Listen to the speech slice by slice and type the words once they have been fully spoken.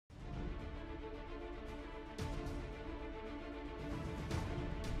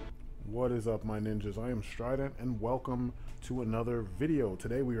What is up, my ninjas? I am Strydent, and welcome to another video.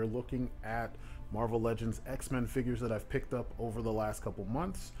 Today we are looking at Marvel Legends X-Men figures that I've picked up over the last couple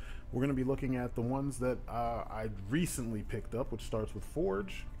months. We're going to be looking at the ones that I recently picked up, which starts with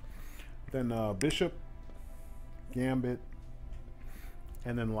Forge, then Bishop, Gambit,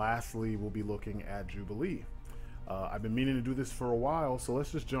 and then lastly we'll be looking at Jubilee. I've been meaning to do this for a while, so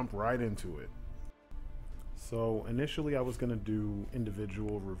let's just jump right into it. So initially I was going to do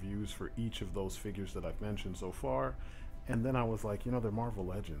individual reviews for each of those figures that I've mentioned so far, and then I was like, you know, they're Marvel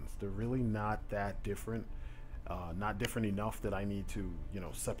Legends. They're really not that different, not different enough that I need to, you know,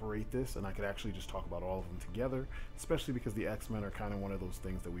 separate this, and I could actually just talk about all of them together, especially because the X-Men are kind of one of those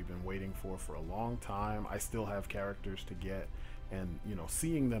things that we've been waiting for a long time. I still have characters to get, and, you know,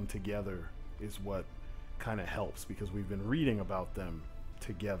 seeing them together is what kind of helps, because we've been reading about them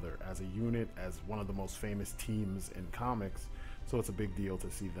together as a unit, as one of the most famous teams in comics, so it's a big deal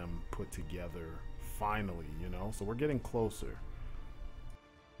to see them put together finally, you know. So we're getting closer.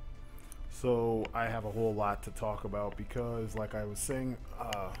 So I have a whole lot to talk about because, like I was saying,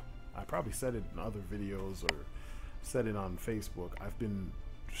 I probably said it in other videos or said it on Facebook, I've been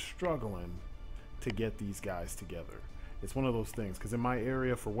struggling to get these guys together. It's one of those things, because in my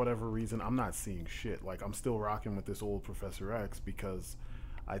area, for whatever reason, I'm not seeing shit. Like, I'm still rocking with this old Professor X because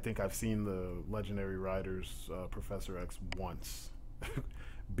I think I've seen the Legendary Riders Professor X once.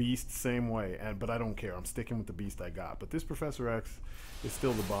 Beast, same way, but I don't care. I'm sticking with the Beast I got. But this Professor X is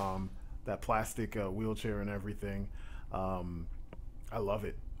still the bomb. That plastic wheelchair and everything. I love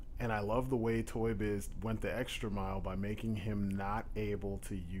it. And I love the way Toy Biz went the extra mile by making him not able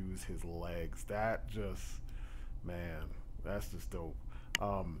to use his legs. That just... man, that's just dope.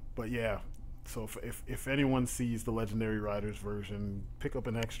 But yeah, so if anyone sees the Legendary Riders version, pick up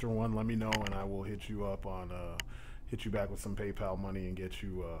an extra one, let me know, and I will hit you up on hit you back with some PayPal money and get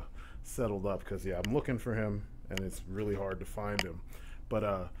you settled up, because yeah, I'm looking for him and it's really hard to find him.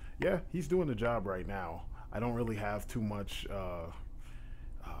 But yeah, he's doing the job right now. I don't really have too much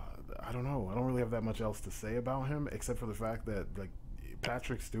I don't know, I don't really have that much else to say about him, except for the fact that, like,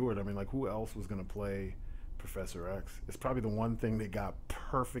 Patrick Stewart, I mean, like, who else was gonna play Professor X? It's probably the one thing they got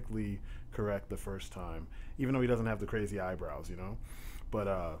perfectly correct the first time, even though he doesn't have the crazy eyebrows, you know. But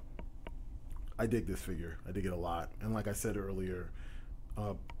I dig this figure. I dig it a lot. And like I said earlier,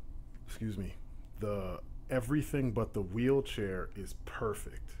 excuse me, the everything but the wheelchair is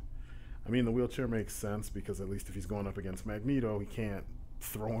perfect. I mean, the wheelchair makes sense because at least if he's going up against Magneto, he can't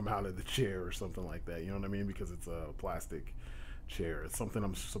throw him out of the chair or something like that, you know what I mean, because it's a plastic chair. It's something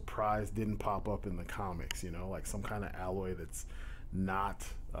I'm surprised didn't pop up in the comics, you know, like some kind of alloy that's not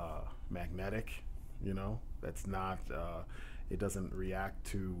magnetic, you know, that's not it doesn't react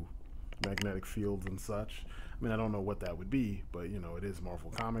to magnetic fields and such. I mean, I don't know what that would be, but you know, it is Marvel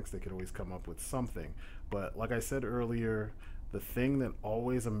Comics. They could always come up with something. But like I said earlier, the thing that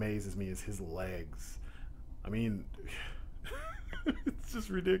always amazes me is his legs. I mean, it's just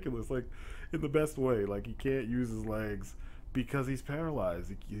ridiculous, like, in the best way. Like, he can't use his legs because he's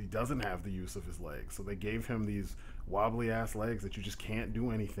paralyzed. He doesn't have the use of his legs, so they gave him these wobbly ass legs that you just can't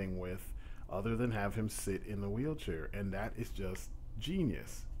do anything with other than have him sit in the wheelchair, and that is just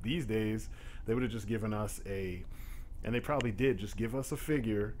genius. These days they would have just given us a, and they probably did just give us a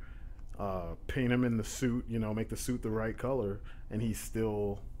figure, paint him in the suit, you know, make the suit the right color, and he's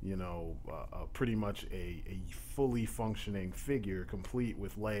still, you know, pretty much a fully functioning figure, complete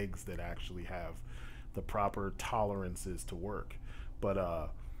with legs that actually have the proper tolerances to work.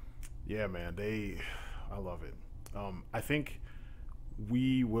 But yeah, man, I love it. I think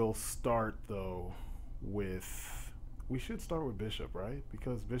we will start though with, we should start with Bishop, right?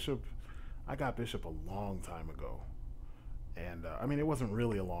 Because Bishop, I got Bishop a long time ago, and I mean, it wasn't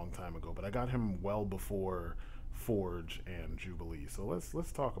really a long time ago, but I got him well before Forge and Jubilee. So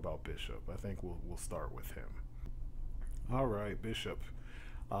let's talk about Bishop. I think we'll start with him. All right, Bishop.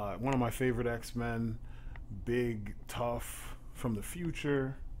 One of my favorite X-Men, big, tough, from the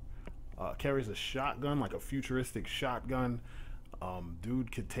future, carries a shotgun, like a futuristic shotgun.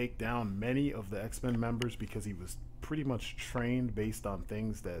 Dude could take down many of the X-Men members because he was pretty much trained based on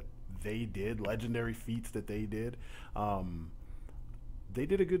things that they did, legendary feats that they did. They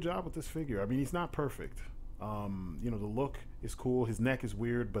did a good job with this figure. I mean, he's not perfect. You know, the look is cool. His neck is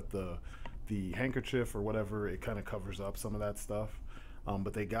weird, but the handkerchief or whatever, it kind of covers up some of that stuff.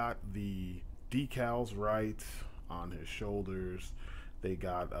 But they got the decals right on his shoulders. They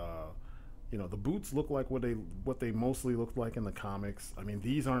got you know, the boots look like what they mostly looked like in the comics. I mean,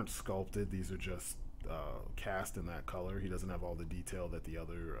 these aren't sculpted. These are just cast in that color. He doesn't have all the detail that the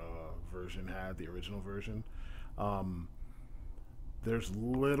other version had, the original version. There's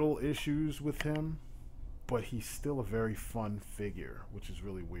little issues with him, but he's still a very fun figure, which is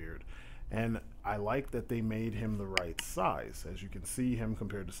really weird. And I like that they made him the right size. As you can see him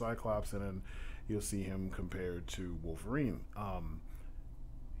compared to Cyclops, and then you'll see him compared to Wolverine.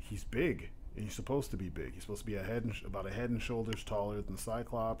 He's big. He's supposed to be big. He's supposed to be about a head and shoulders taller than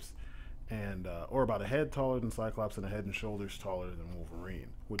Cyclops, and or about a head taller than Cyclops and a head and shoulders taller than Wolverine,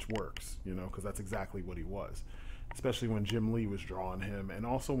 which works, you know, because that's exactly what he was. Especially when Jim Lee was drawing him, and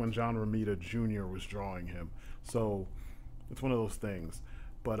also when John Romita Jr. was drawing him. So it's one of those things.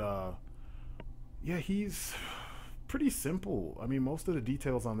 But yeah, he's pretty simple. I mean, most of the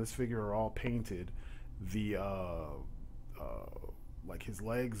details on this figure are all painted. The like his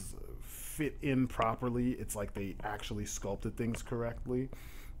legs fit in properly. It's like they actually sculpted things correctly.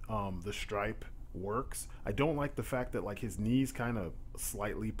 The stripe works. I don't like the fact that like his knees kind of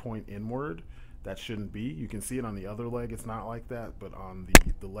slightly point inward. That shouldn't be. You can see it on the other leg. It's not like that, but on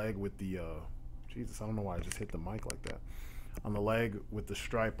the leg with the Jesus, I don't know why I just hit the mic like that. On the leg with the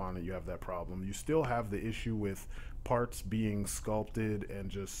stripe on it, you have that problem. You still have the issue with parts being sculpted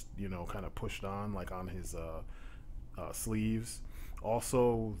and just, you know, kind of pushed on, like on his sleeves.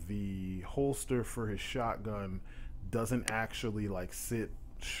 Also, the holster for his shotgun doesn't actually like sit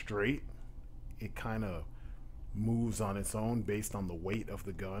straight. It kind of moves on its own based on the weight of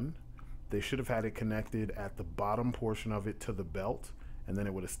the gun. They should have had it connected at the bottom portion of it to the belt, and then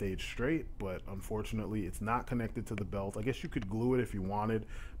it would have stayed straight, but unfortunately it's not connected to the belt. I guess you could glue it if you wanted,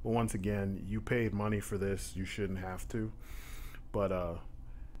 but once again, you paid money for this. You shouldn't have to. But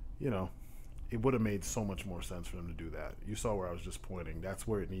you know, it would have made so much more sense for them to do that. You saw where I was just pointing. That's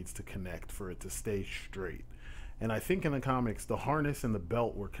where it needs to connect for it to stay straight. And I think in the comics, the harness and the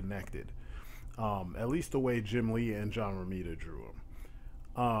belt were connected, at least the way Jim Lee and John Romita drew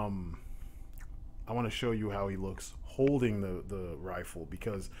them. I want to show you how he looks holding the rifle,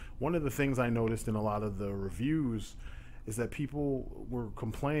 because one of the things I noticed in a lot of the reviews is that people were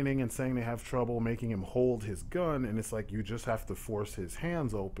complaining and saying they have trouble making him hold his gun, and it's like you just have to force his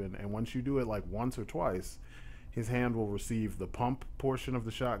hands open, and once you do it like once or twice, his hand will receive the pump portion of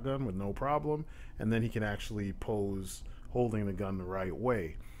the shotgun with no problem, and then he can actually pose holding the gun the right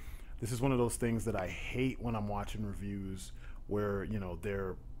way. This is one of those things that I hate when I'm watching reviews where, you know,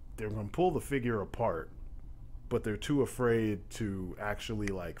 they're going to pull the figure apart, but they're too afraid to actually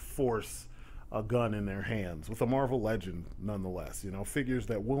like force a gun in their hands with a Marvel Legend, nonetheless, you know, figures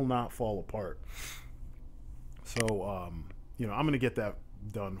that will not fall apart. So you know, I'm gonna get that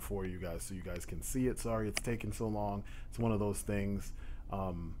done for you guys so you guys can see it. Sorry it's taking so long. It's one of those things.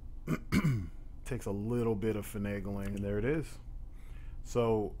 Takes a little bit of finagling, and there it is.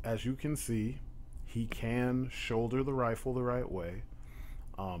 So as you can see, he can shoulder the rifle the right way.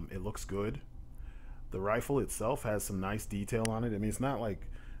 It looks good. The rifle itself has some nice detail on it. I mean, it's not like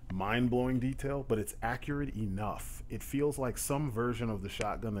mind-blowing detail, but it's accurate enough. It feels like some version of the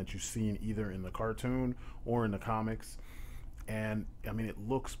shotgun that you've seen either in the cartoon or in the comics. And I mean, it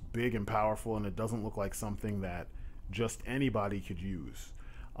looks big and powerful, and it doesn't look like something that just anybody could use.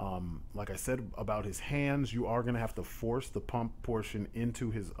 Like I said about his hands, you are going to have to force the pump portion into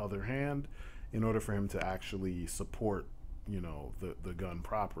his other hand in order for him to actually support, you know, the gun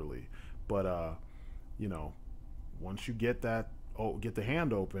properly. But you know, once you get that, get the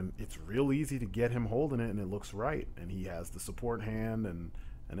hand open, it's real easy to get him holding it, and it looks right, and he has the support hand and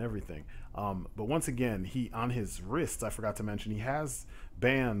everything. But once again, he, on his wrists, I forgot to mention, he has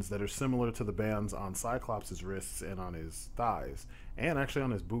bands that are similar to the bands on Cyclops' wrists and on his thighs, and actually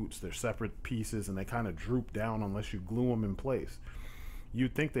on his boots. They're separate pieces, and they kind of droop down unless you glue them in place.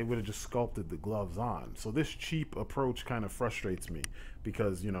 You'd think they would have just sculpted the gloves on. So this cheap approach kind of frustrates me,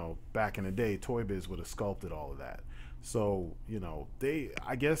 because, you know, back in the day, Toy Biz would have sculpted all of that. So, you know,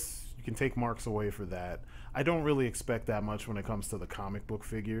 I guess you can take marks away for that. I don't really expect that much when it comes to the comic book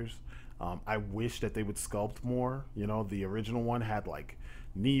figures. I wish that they would sculpt more. You know, the original one had like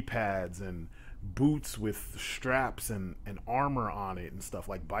knee pads and boots with straps and armor on it and stuff,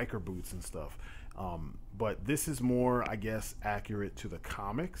 like biker boots and stuff. But this is more, I guess, accurate to the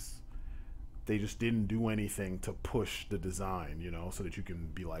comics. They just didn't do anything to push the design, you know, so that you can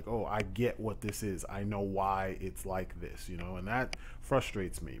be like, oh, I get what this is. I know why it's like this, you know, and that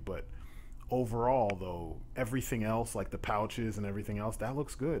frustrates me. But overall, though, everything else, like the pouches and everything else, that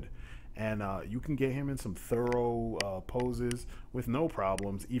looks good. And you can get him in some thorough poses with no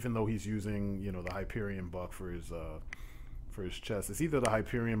problems, even though he's using, you know, the Hyperion buck for his chest. It's either the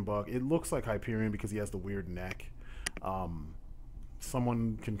Hyperion buck. It looks like Hyperion because he has the weird neck.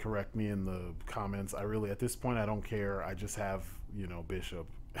 Someone can correct me in the comments. I really, at this point, I don't care. I just have, you know, Bishop,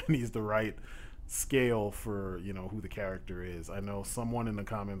 and he's the right scale for, you know, who the character is. I know someone in the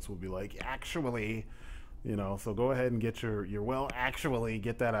comments will be like, actually, you know, so go ahead and get your well, actually,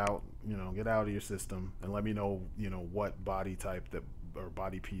 get that out, you know, get out of your system and let me know, you know, what body type that or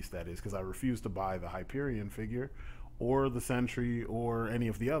body piece that is, because I refuse to buy the Hyperion figure or the Sentry or any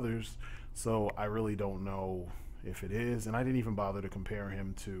of the others. So I really don't know if it is, and I didn't even bother to compare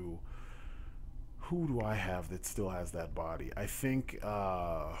him to, who do I have that still has that body? I think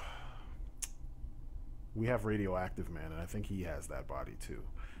we have Radioactive Man, and I think he has that body too.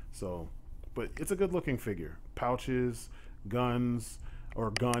 So, but it's a good looking figure. Pouches, guns,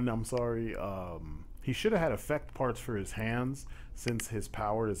 or gun, I'm sorry. He should have had effect parts for his hands, since his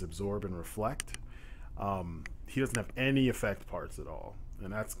power is absorb and reflect. He doesn't have any effect parts at all,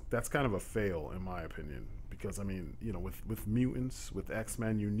 and that's kind of a fail in my opinion, because I mean, you know, with mutants, with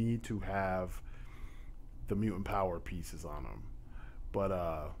X-Men, you need to have the mutant power pieces on them.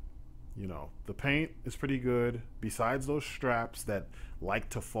 But you know, the paint is pretty good, besides those straps that like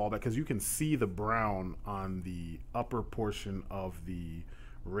to fall back, because you can see the brown on the upper portion of the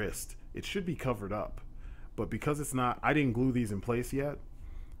wrist. It should be covered up, but because it's not, I didn't glue these in place yet,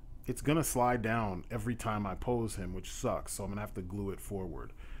 it's gonna slide down every time I pose him, which sucks, so I'm gonna have to glue it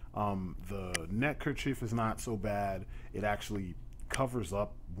forward. The neck kerchief is not so bad. It actually covers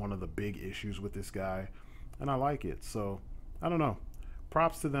up one of the big issues with this guy, and I like it. So I don't know,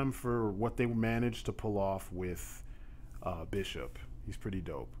 props to them for what they managed to pull off with Bishop. He's pretty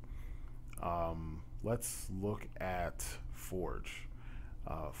dope. Let's look at Forge.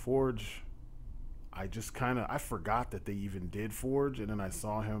 Forge, I forgot that they even did Forge, and then I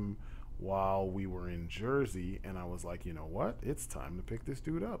saw him while we were in Jersey, and I was like, you know what, it's time to pick this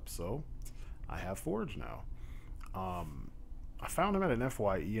dude up. So I have Forge now. I found him at an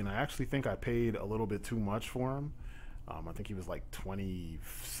FYE, and I actually think I paid a little bit too much for him. I think he was like 20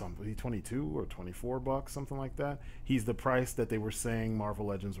 something, 22 or 24 bucks, something like that. He's the price that they were saying Marvel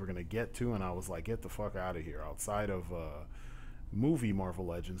Legends were gonna get to, and I was like, get the fuck out of here. Outside of movie Marvel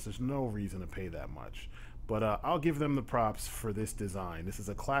Legends, there's no reason to pay that much. But I'll give them the props for this design. This is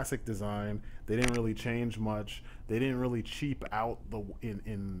a classic design. They didn't really change much. They didn't really cheap out the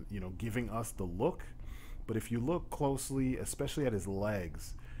in you know, giving us the look. But if you look closely, especially at his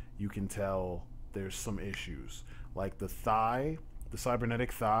legs, you can tell there's some issues. Like the thigh, the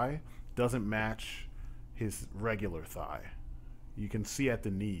cybernetic thigh, doesn't match his regular thigh. You can see at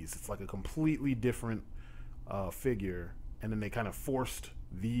the knees, it's like a completely different figure, and then they kind of forced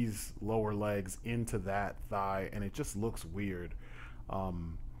these lower legs into that thigh, and it just looks weird.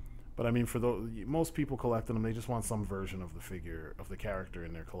 But I mean, for those, most people collecting them, they just want some version of the figure, of the character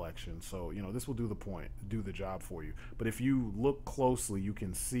in their collection. So, you know, this will do the job for you. But if you look closely, you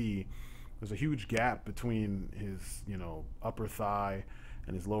can see there's a huge gap between his, you know, upper thigh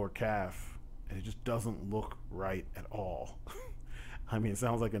and his lower calf, and it just doesn't look right at all. I mean, it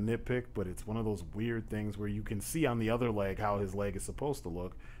sounds like a nitpick, but it's one of those weird things where you can see on the other leg how his leg is supposed to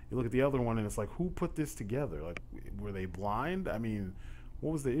look. You look at the other one, and it's like, who put this together? Like, were they blind? I mean,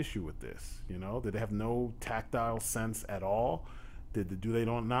 what was the issue with this? You know, did they have no tactile sense at all? Do they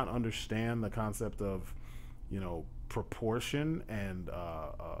not understand the concept of, you know, proportion and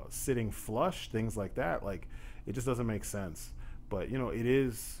sitting flush, things like that? Like, it just doesn't make sense. But, you know, it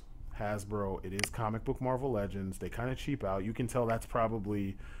is Hasbro, it is comic book Marvel Legends. They kind of cheap out. You can tell that's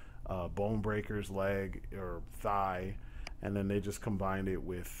probably Bone Breaker's leg or thigh, and then they just combined it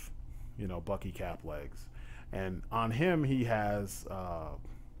with, you know, Bucky Cap legs. And on him, he has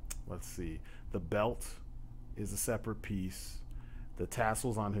let's see, the belt is a separate piece, the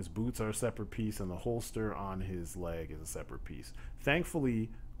tassels on his boots are a separate piece, and the holster on his leg is a separate piece.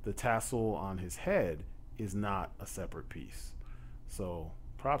 Thankfully, the tassel on his head is not a separate piece. So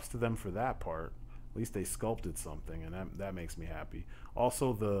props to them for that part. At least they sculpted something, and that makes me happy.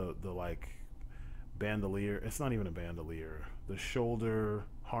 Also, the like bandolier, it's not even a bandolier, the shoulder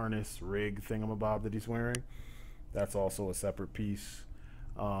harness rig thingamabob that he's wearing, that's also a separate piece.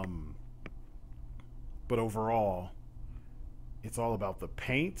 But overall, it's all about the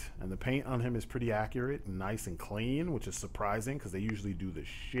paint, and the paint on him is pretty accurate and nice and clean, which is surprising because they usually do the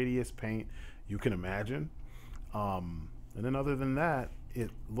shittiest paint you can imagine. And then other than that, it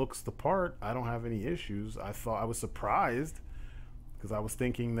looks the part. I don't have any issues. I was surprised because I was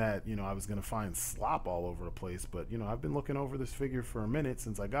thinking that, you know, I was going to find slop all over the place, but, you know, I've been looking over this figure for a minute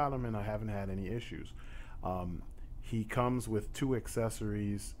since I got him, and I haven't had any issues. He comes with 2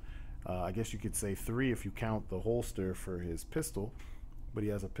 accessories. I guess you could say 3 if you count the holster for his pistol, but he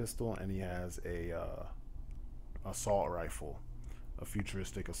has a pistol and he has a assault rifle, a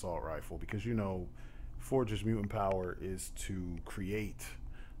futuristic assault rifle, because, you know, Forge's mutant power is to create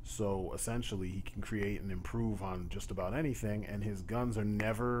So essentially, he can create and improve on just about anything, and his guns are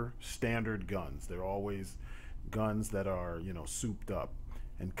never standard guns. They're always guns that are, you know, souped up.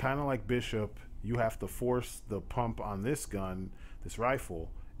 And kind of like Bishop, you have to force the pump on this gun, this rifle,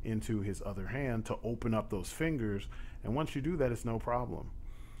 into his other hand to open up those fingers. And once you do that, it's no problem.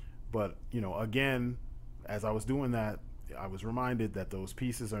 But, you know, again, as I was doing that, I was reminded that those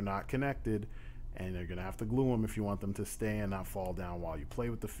pieces are not connected, and you're gonna have to glue them if you want them to stay and not fall down while you play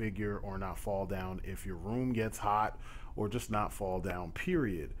with the figure, or not fall down if your room gets hot, or just not fall down,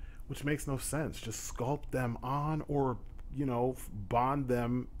 period. Which makes no sense. Just sculpt them on, or, you know, bond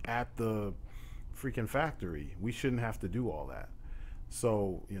them at the freaking factory. We shouldn't have to do all that.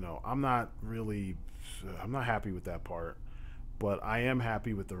 So, you know, I'm not happy with that part, but I am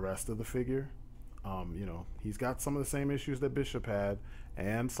happy with the rest of the figure. You know, he's got some of the same issues that Bishop had,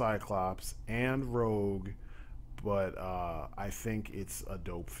 and Cyclops, and Rogue, but I think it's a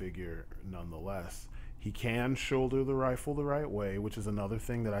dope figure nonetheless. He can shoulder the rifle the right way, which is another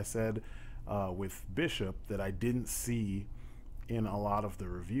thing that I said with Bishop that I didn't see in a lot of the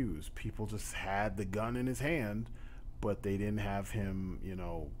reviews. People just had the gun in his hand, but they didn't have him, you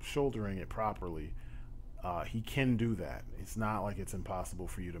know, shouldering it properly. He can do that. It's not like it's impossible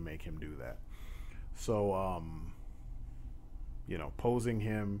for you to make him do that. So, you know, posing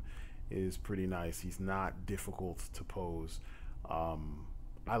him is pretty nice. He's not difficult to pose.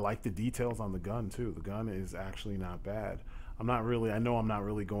 I like the details on the gun too. The gun is actually not bad. I know I'm not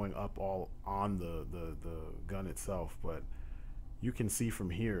really going up all on the gun itself, but you can see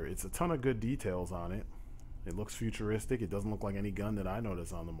from here, it's a ton of good details on it. It looks futuristic. It doesn't look like any gun that I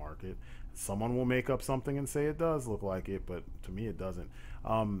notice on the market. Someone will make up something and say it does look like it, but to me it doesn't.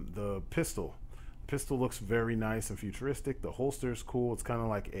 The pistol looks very nice and futuristic. The holster is cool. It's kind of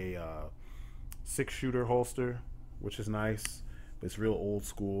like a 6-shooter holster, which is nice. It's real old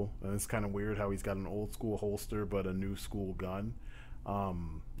school, and it's kind of weird how he's got an old school holster but a new school gun,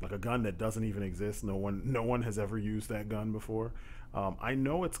 like a gun that doesn't even exist. No one has ever used that gun before. I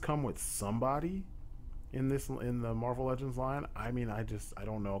know it's come with somebody in the Marvel Legends line. I mean, I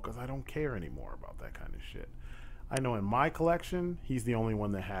don't know, because I don't care anymore about that kind of shit. I know in my collection, he's the only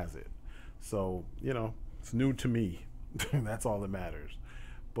one that has it. So, you know, it's new to me. That's all that matters.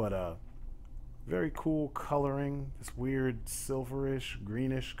 But very cool coloring, this weird silverish,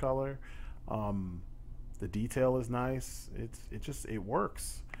 greenish color. The detail is nice. It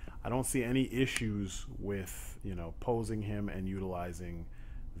works. I don't see any issues with, you know, posing him and utilizing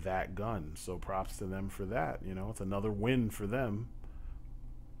that gun. So props to them for that. You know, it's another win for them.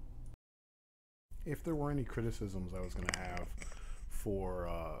 If there were any criticisms I was going to have for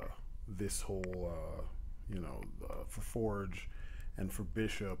this whole, you know, for Forge and for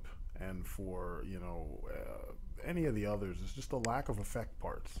Bishop and for, you know, any of the others, it's just a lack of effect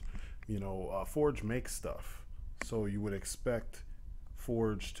parts. You know, Forge makes stuff, so you would expect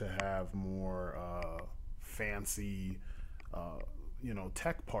Forge to have more fancy, you know,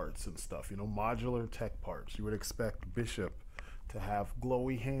 tech parts and stuff, you know, modular tech parts. You would expect Bishop to have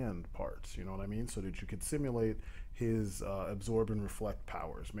glowy hand parts, you know what I mean, so that you could simulate his absorb and reflect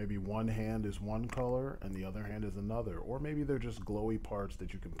powers. Maybe one hand is one color and the other hand is another, or maybe they're just glowy parts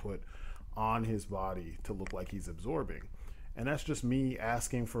that you can put on his body to look like he's absorbing. And that's just me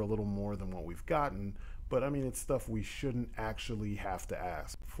asking for a little more than what we've gotten, but I mean, it's stuff we shouldn't actually have to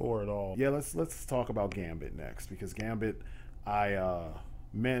ask for at all. Yeah, let's talk about Gambit next, because Gambit, I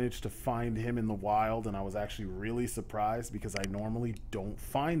managed to find him in the wild, and I was actually really surprised, because I normally don't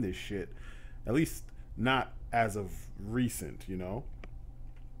find this shit, at least not as of recent, you know.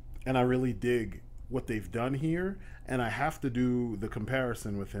 And I really dig what they've done here, and I have to do the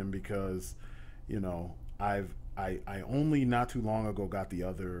comparison with him because, you know, I only not too long ago got the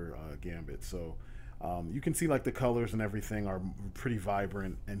other Gambit, so you can see like the colors and everything are pretty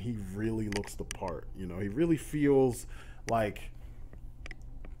vibrant, and he really looks the part. You know, he really feels like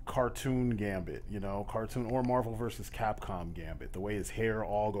cartoon Gambit, you know, cartoon or Marvel versus Capcom Gambit. The way his hair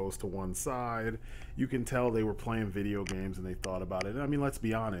all goes to one side, you can tell they were playing video games and they thought about it. And I mean, let's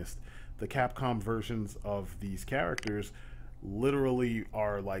be honest, the Capcom versions of these characters literally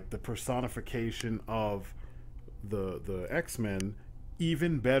are like the personification of the X-Men,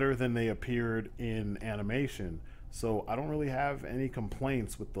 even better than they appeared in animation. So I don't really have any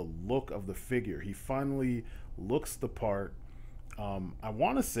complaints with the look of the figure. He finally looks the part. I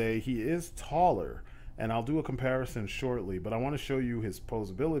want to say he is taller, and I'll do a comparison shortly, but I want to show you his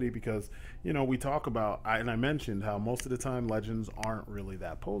posability because, you know, we talk about, and I mentioned how most of the time Legends aren't really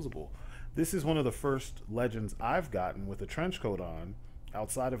that posable. This is one of the first Legends I've gotten with a trench coat on,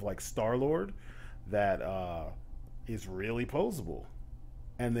 outside of like Star-Lord, that is really posable.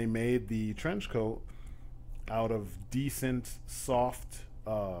 and they made the trench coat out of decent, soft,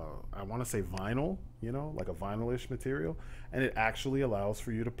 I want to say vinyl, you know, like a vinyl-ish material, and it actually allows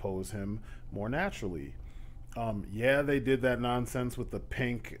for you to pose him more naturally. Yeah, they did that nonsense with the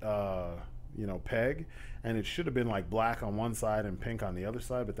pink, you know, peg, and it should have been like black on one side and pink on the other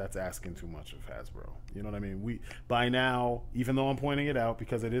side, but that's asking too much of Hasbro. You know what I mean? We by now, even though I'm pointing it out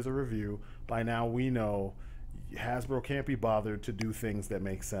because it is a review, by now we know Hasbro can't be bothered to do things that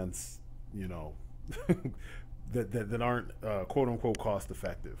make sense, you know, that aren't quote unquote cost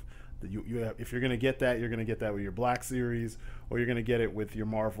effective. You have, if you're going to get that, you're going to get that with your Black Series, or you're going to get it with your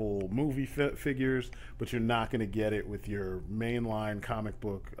Marvel movie figures, but you're not going to get it with your mainline comic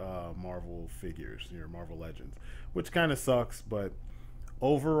book Marvel figures, your Marvel Legends, which kind of sucks. But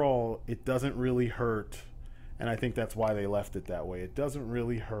overall, it doesn't really hurt, and I think that's why they left it that way. It doesn't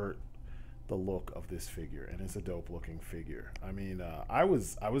really hurt the look of this figure, and it's a dope looking figure. I mean, I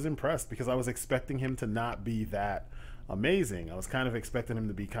was impressed because I was expecting him to not be that amazing. I was kind of expecting him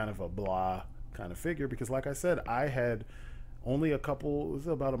to be kind of a blah kind of figure because, like I said, I had only a couple, it was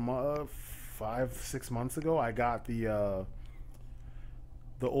about a month, 5-6 months ago, I got the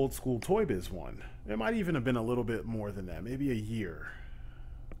old school Toy Biz one. It might even have been a little bit more than that, maybe a year,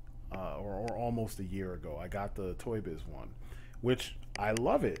 or almost a year ago. I got the Toy Biz one, which I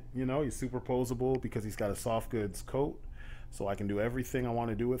love it. You know, he's super posable because he's got a soft goods coat, so I can do everything I want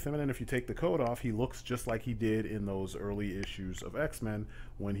to do with him. And then if you take the coat off, he looks just like he did in those early issues of X-Men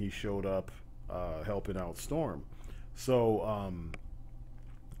when he showed up helping out Storm. So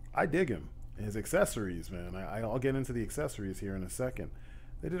I dig him. His accessories, man. I'll get into the accessories here in a second.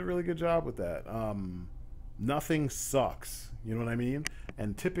 They did a really good job with that. Nothing sucks. You know what I mean?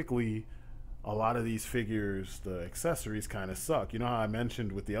 And typically, a lot of these figures, the accessories kind of suck. You know how I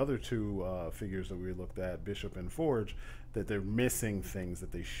mentioned with the other two figures that we looked at, Bishop and Forge, that they're missing things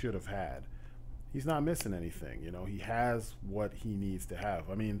that they should have had. He's not missing anything. You know, he has what he needs to have.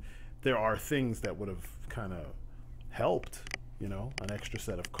 I mean, there are things that would have kind of helped. You know, an extra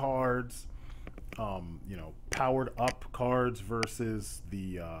set of cards. You know, powered up cards versus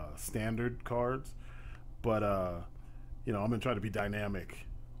the standard cards. But you know, I'm gonna try to be dynamic.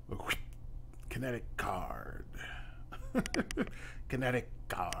 Kinetic card. Kinetic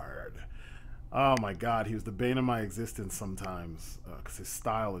card. Oh my god, he was the bane of my existence sometimes because his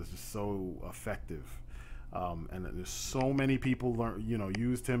style is just so effective. And there's so many people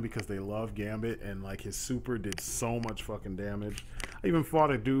used him because they love Gambit, and like his super did so much fucking damage. I even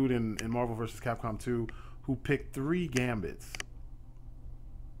fought a dude in Marvel vs. Capcom 2 who picked 3 Gambits.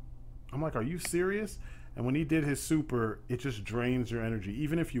 I'm like, are you serious? And when he did his super, it just drains your energy.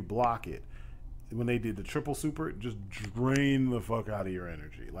 Even if you block it, when they did the triple super, it just drained the fuck out of your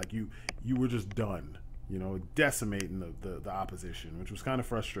energy. Like you were just done, you know, decimating the opposition, which was kind of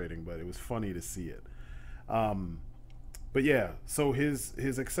frustrating, but it was funny to see it. But yeah, so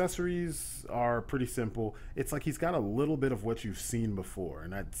his accessories are pretty simple. It's like he's got a little bit of what you've seen before,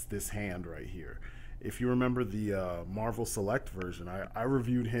 and that's this hand right here. If you remember the Marvel Select version, I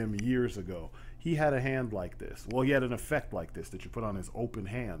reviewed him years ago. He had a hand like this. Well, he had an effect like this that you put on his open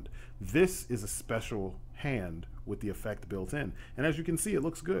hand. This is a special hand with the effect built in. And as you can see, it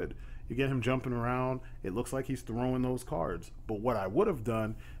looks good. You get him jumping around. It looks like he's throwing those cards. But what I would have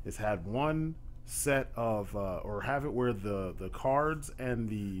done is had one set of, or have it where the cards and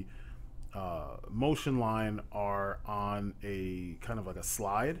the motion line are on a kind of like a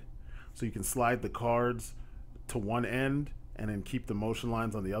slide. So you can slide the cards to one end and then keep the motion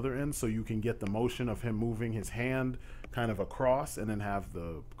lines on the other end, so you can get the motion of him moving his hand kind of across and then have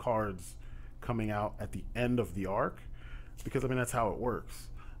the cards coming out at the end of the arc, because I mean that's how it works.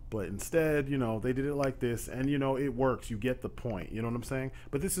 But instead, you know, they did it like this, and you know, it works. You get the point, you know what I'm saying?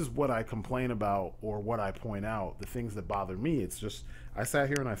 But this is what I complain about, or what I point out, the things that bother me. It's just, I sat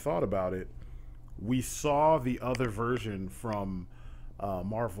here and I thought about it. We saw the other version from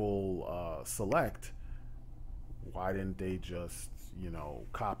Marvel Select. Why didn't they just, you know,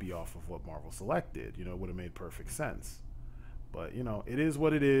 copy off of what Marvel Select did? You know, it would have made perfect sense. But, you know, it is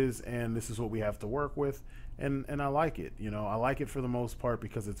what it is, and this is what we have to work with, and I like it. You know, I like it for the most part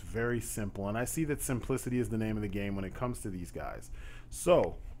because it's very simple, and I see that simplicity is the name of the game when it comes to these guys.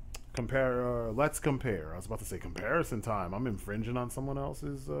 So, let's compare. I was about to say comparison time. I'm infringing on someone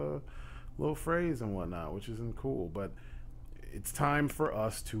else's little phrase and whatnot, which isn't cool, but it's time for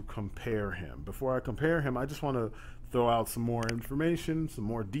us to compare him. Before I compare him, I just want to throw out some more information, some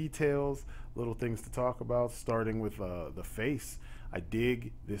more details, little things to talk about, starting with the face. I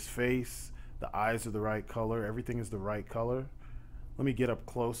dig this face. The eyes are the right color. Everything is the right color. Let me get up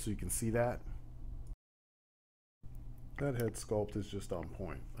close so you can see that. That head sculpt is just on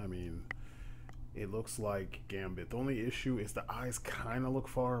point. I mean, it looks like Gambit. The only issue is the eyes kind of look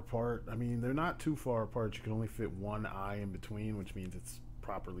far apart. I mean, they're not too far apart. You can only fit one eye in between, which means it's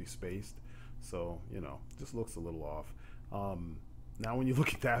properly spaced. So, you know, just looks a little off. Now when you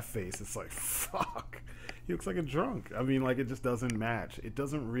look at that face, it's like, fuck. He looks like a drunk. I mean, like, it just doesn't match. It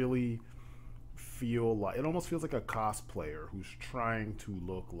doesn't really feel like, it almost feels like a cosplayer who's trying to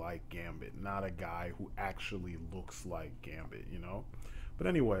look like Gambit, not a guy who actually looks like Gambit, you know? But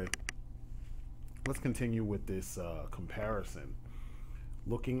anyway, let's continue with this comparison.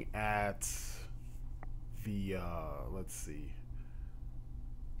 Looking at the, let's see.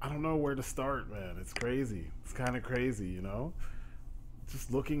 I don't know where to start, man. It's crazy. It's kind of crazy, you know?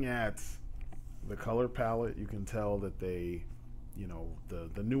 Just looking at the color palette, you can tell that they, you know,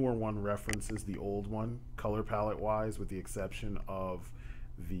 the newer one references the old one, color palette wise, with the exception of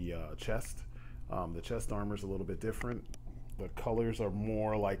the chest. The chest armor is a little bit different. The colors are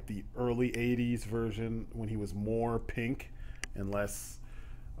more like the early 80s version when he was more pink and less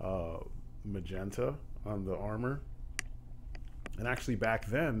magenta on the armor. And actually back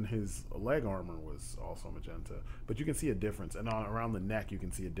then his leg armor was also magenta, but you can see a difference, and around the neck you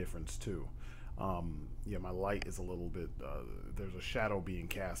can see a difference too. Yeah, my light is a little bit, there's a shadow being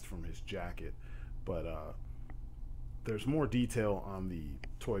cast from his jacket, but there's more detail on the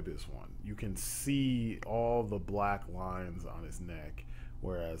Toy Biz one. You can see all the black lines on his neck,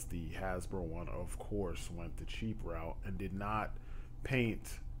 whereas the Hasbro one, of course, went the cheap route and did not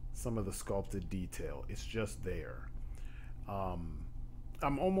paint some of the sculpted detail. It's just there.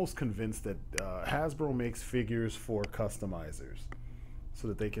 I'm almost convinced that Hasbro makes figures for customizers so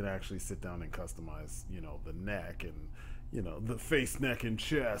that they can actually sit down and customize, you know, the neck and, you know, the face, neck, and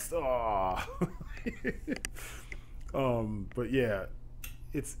chest. Oh. But yeah,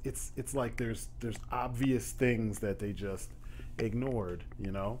 it's like there's obvious things that they just ignored,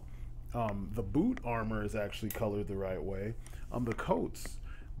 you know. The boot armor is actually colored the right way. The coats,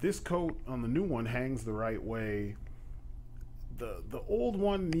 this coat on the new one hangs the right way. The old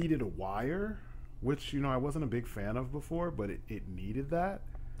one needed a wire, which, you know, I wasn't a big fan of before, but it needed that.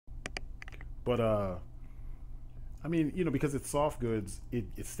 But I mean, you know, because it's soft goods,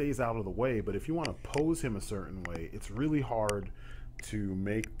 it stays out of the way. But if you want to pose him a certain way, it's really hard to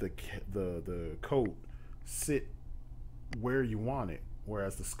make the coat sit where you want it.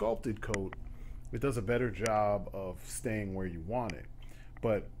 Whereas the sculpted coat, it does a better job of staying where you want it.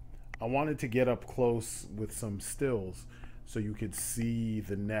 But I wanted to get up close with some stills so you could see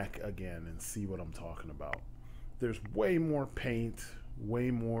the neck again and see what I'm talking about. There's way more paint,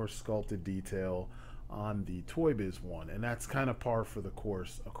 way more sculpted detail on the Toy Biz one, and that's kind of par for the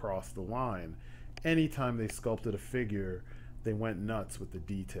course across the line. Anytime they sculpted a figure, they went nuts with the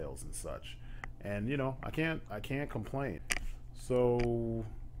details and such. And you know, I can't complain. So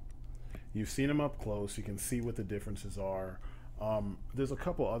you've seen them up close, you can see what the differences are. There's a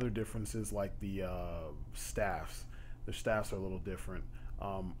couple other differences, like the staffs. Their staffs are a little different.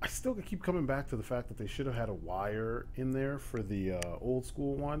 I still keep coming back to the fact that they should have had a wire in there for the old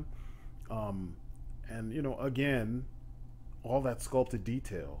school one. And you know, again, all that sculpted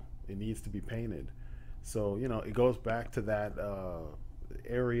detail, it needs to be painted. So, you know, it goes back to that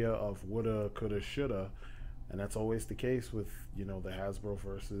area of woulda, coulda, shoulda, and that's always the case with, you know, the Hasbro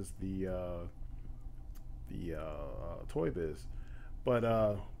versus the Toy Biz. But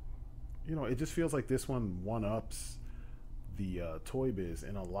you know, it just feels like this one ups the Toy Biz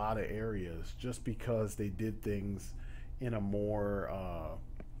in a lot of areas, just because they did things in a more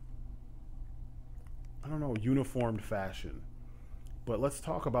I don't know, uniformed fashion. But let's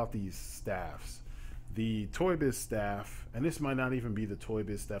talk about these staffs. The Toy Biz staff, and this might not even be the Toy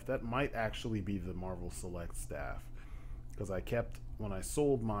Biz staff, that might actually be the Marvel Select staff, because I kept, when I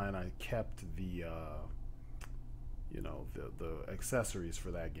sold mine, I kept the you know, the accessories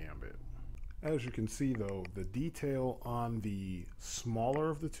for that Gambit. As you can see though, the detail on the smaller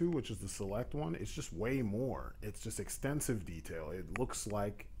of the two, which is the Select one, it's just way more. It's just extensive detail. It looks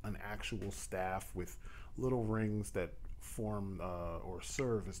like an actual staff with little rings that form or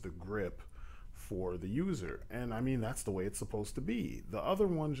serve as the grip for the user. And I mean, that's the way it's supposed to be. The other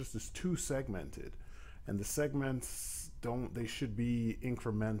one just is too segmented, and the segments they should be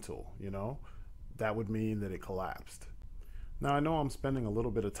incremental, you know? That would mean that it collapsed. Now, I know I'm spending a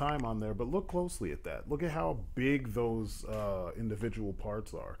little bit of time on there, but look closely at that. Look at how big those individual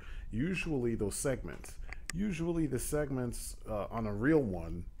parts are. Usually those segments, usually the segments on a real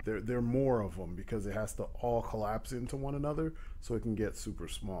one, there are more of them because it has to all collapse into one another so it can get super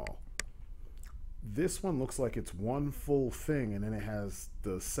small. This one looks like it's one full thing, and then it has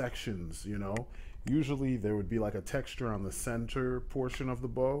the sections, you know. Usually there would be like a texture on the center portion of the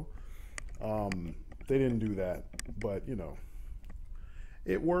bow. They didn't do that, but you know,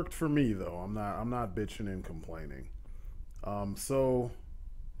 it worked for me though. I'm not bitching and complaining. So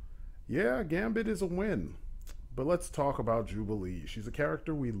yeah, Gambit is a win. But let's talk about Jubilee. She's a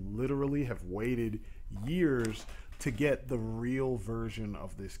character we literally have waited years to get the real version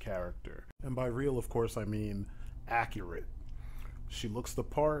of this character. And by real, of course, I mean accurate. She looks the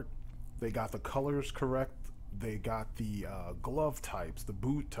part. They got the colors correct. They got the glove types, the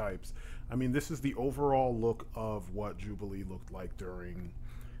boot types. I mean, this is the overall look of what Jubilee looked like during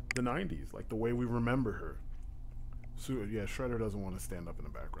the 90s, like the way we remember her. So yeah, Shredder doesn't want to stand up in the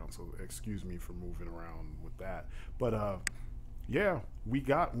background, so excuse me for moving around with that. But yeah, we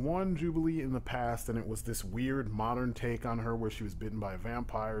got one Jubilee in the past, and it was this weird modern take on her where she was bitten by a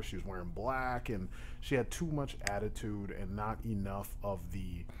vampire. She was wearing black, and she had too much attitude and not enough of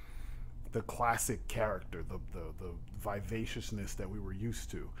the classic character, the vivaciousness that we were used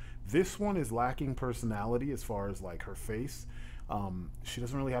to. This one is lacking personality as far as like her face. She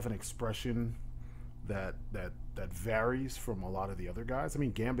doesn't really have an expression that varies from a lot of the other guys. I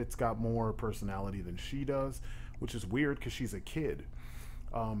mean, Gambit's got more personality than she does, which is weird because she's a kid.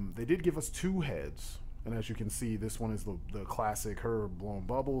 They did give us two heads, and as you can see, this one is the classic her blowing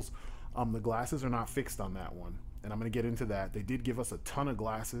bubbles. The glasses are not fixed on that one, and I'm going to get into that. They did give us a ton of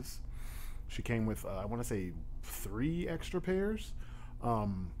glasses. She came with, I want to say, 3 extra pairs.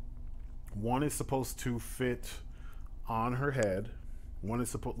 One is supposed to fit on her head. One is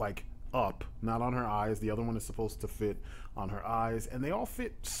supposed, like, up, not on her eyes. The other one is supposed to fit on her eyes, and they all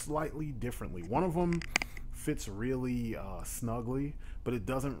fit slightly differently. One of them fits really snugly, but it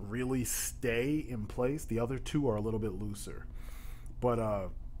doesn't really stay in place. The other 2 are a little bit looser. But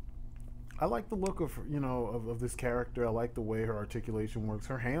I like the look of, you know, of this character. I like the way her articulation works.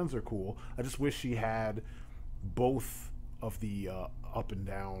 Her hands are cool. I just wish she had both of the up and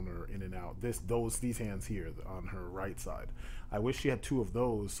down or in and out. These hands here on her right side. I wish she had 2 of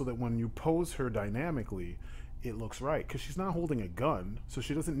those so that when you pose her dynamically, it looks right. Because she's not holding a gun, so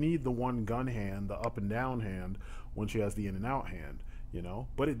she doesn't need the one gun hand, the up and down hand, when she has the in and out hand, you know.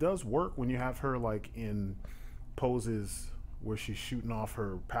 But it does work when you have her like in poses where she's shooting off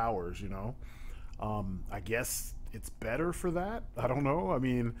her powers, you know. I guess it's better for that. I don't know. I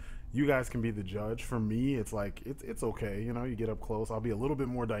mean, you guys can be the judge. For me, it's like it's okay, you know. You get up close, I'll be a little bit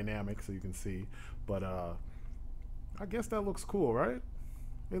more dynamic so you can see. But I guess that looks cool, right?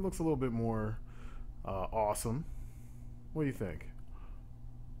 It looks a little bit more awesome. What do you think?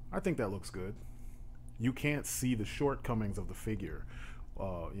 I think that looks good. You can't see the shortcomings of the figure,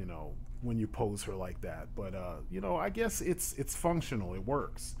 you know, when you pose her like that. But you know, I guess it's functional. It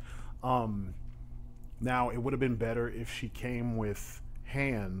works. Now, it would have been better if she came with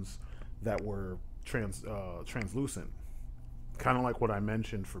hands that were translucent, kind of like what I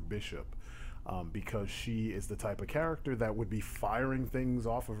mentioned for Bishop, because she is the type of character that would be firing things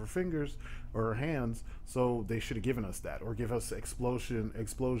off of her fingers or her hands. So they should have given us that, or give us explosion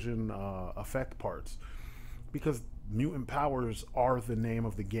effect parts, because mutant powers are the name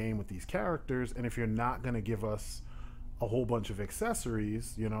of the game with these characters. And if you're not going to give us a whole bunch of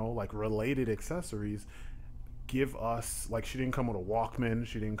accessories, you know, like related accessories, give us, like, she didn't come with a Walkman,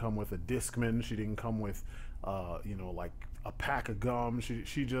 she didn't come with a Discman, she didn't come with you know, like a pack of gum.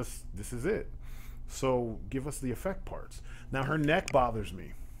 She just, this is it. So give us the effect parts. Now, her neck bothers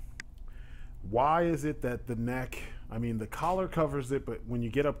me. Why is it that the neck, I mean, the collar covers it, but when you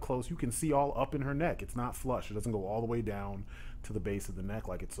get up close, you can see all up in her neck. It's not flush. It doesn't go all the way down to the base of the neck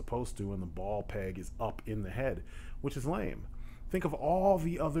like it's supposed to, and the ball peg is up in the head, which is lame. Think of all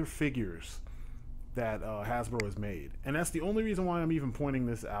the other figures that Hasbro has made. And that's the only reason why I'm even pointing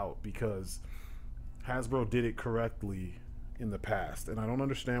this out, because Hasbro did it correctly in the past. And I don't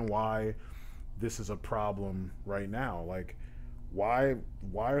understand why this is a problem right now. Like, why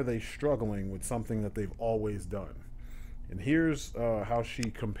are they struggling with something that they've always done? And here's how she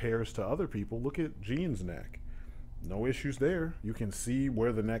compares to other people. Look at Jean's neck. No issues there. You can see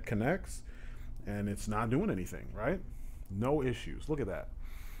where the neck connects, and it's not doing anything, right? No issues. Look at that.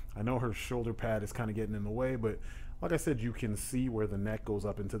 I know her shoulder pad is kind of getting in the way, but like I said, you can see where the neck goes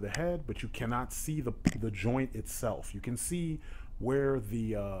up into the head, but you cannot see the joint itself. You can see where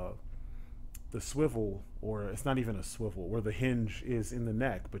the swivel, or it's not even a swivel, where the hinge is in the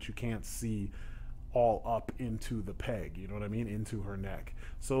neck, but you can't see all up into the peg, you know what I mean, into her neck.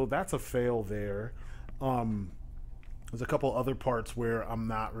 So that's a fail there. There's a couple other parts where I'm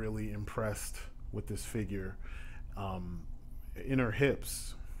not really impressed with this figure. In her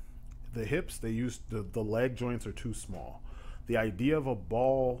hips, the hips, they use the leg joints are too small. The idea of a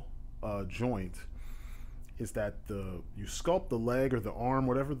ball joint is that you sculpt the leg or the arm,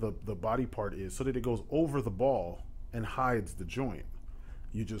 whatever the body part is, so that it goes over the ball and hides the joint.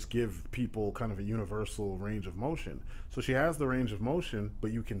 You just give people kind of a universal range of motion. So she has the range of motion,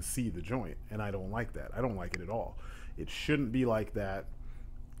 but you can see the joint, and I don't like that. I don't like it at all. It shouldn't be like that.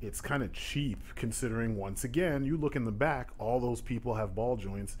 It's kind of cheap, considering, once again, you look in the back, all those people have ball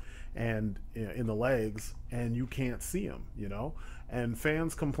joints and in the legs, and you can't see them, you know? And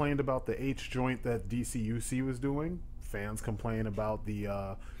fans complained about the H joint that DCUC was doing. Fans complain about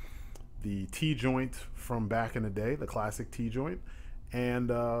the T joint from back in the day, the classic T joint. And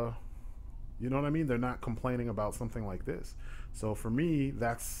you know what I mean? They're not complaining about something like this. So for me,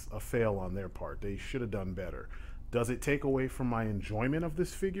 that's a fail on their part. They should have done better. Does it take away from my enjoyment of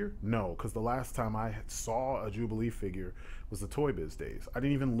this figure? No, because the last time I saw a Jubilee figure was the Toy Biz days. I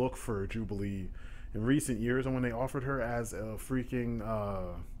didn't even look for a Jubilee in recent years, and when they offered her as a freaking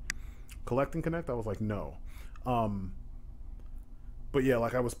Collect and Connect, I was like, no. But yeah,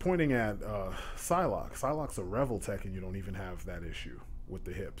 like I was pointing at Psylocke. Psylocke's a Revel Tech, and you don't even have that issue with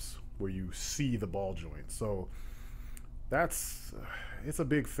the hips, where you see the ball joint. So it's a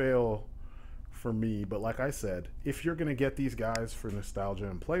big fail for me. But like I said, if you're gonna get these guys for nostalgia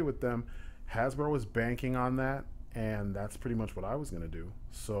and play with them, Hasbro is banking on that, and that's pretty much what I was gonna do.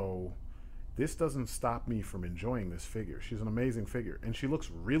 So this doesn't stop me from enjoying this figure. She's an amazing figure, and she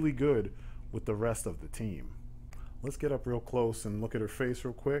looks really good with the rest of the team. Let's get up real close and look at her face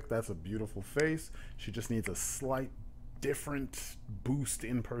real quick. That's a beautiful face. She just needs a slight different boost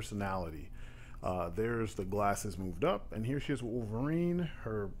in personality. There's the glasses moved up, and here she is with Wolverine,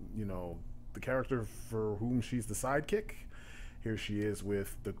 her, you know, the character for whom she's the sidekick. Here she is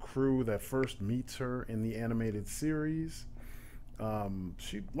with the crew that first meets her in the animated series.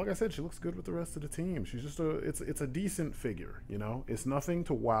 She, like I said, she looks good with the rest of the team. She's just it's a decent figure, you know. It's nothing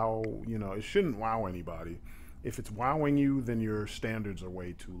to wow, you know, it shouldn't wow anybody. If it's wowing you, then your standards are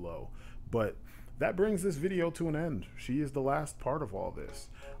way too low. But that brings this video to an end. She is the last part of all this.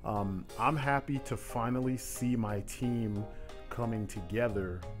 I'm happy to finally see my team coming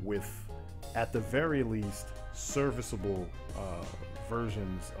together with, at the very least, serviceable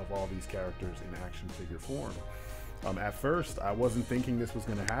versions of all these characters in action figure form. At first, I wasn't thinking this was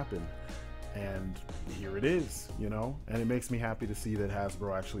going to happen, and here it is, you know, and it makes me happy to see that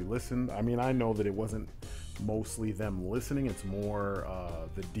Hasbro actually listened. I mean, I know that it wasn't mostly them listening, it's more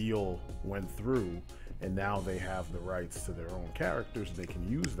the deal went through, and now they have the rights to their own characters, they can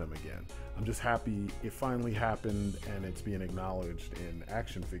use them again. I'm just happy it finally happened and it's being acknowledged in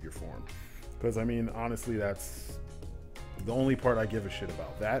action figure form, because I mean, honestly, that's the only part I give a shit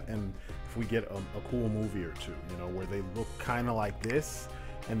about. That, and if we get a cool movie or two, you know, where they look kind of like this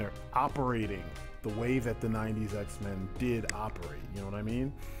and they're operating the way that the 90s X-Men did operate, you know what I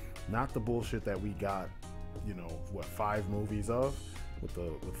mean? Not the bullshit that we got, you know, what, 5 movies of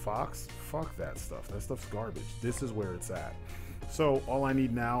with Fox. Fuck that stuff. That stuff's garbage. This is where it's at. So all I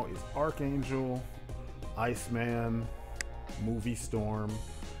need now is Archangel, Iceman, Movie Storm,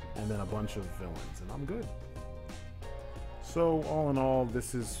 and then a bunch of villains, and I'm good. So all in all,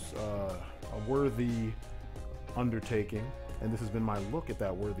 this is a worthy undertaking, and this has been my look at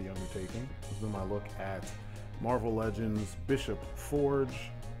that worthy undertaking. This has been my look at Marvel Legends Bishop, Forge,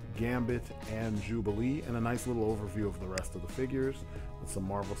 Gambit, and Jubilee, and a nice little overview of the rest of the figures with some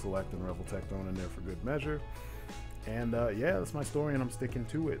Marvel Select and Revel Tech thrown in there for good measure. And yeah, that's my story, and I'm sticking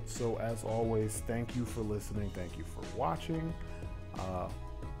to it. So as always, thank you for listening, thank you for watching.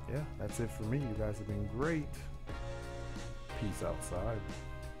 Yeah, that's it for me. You guys have been great. Peace outside.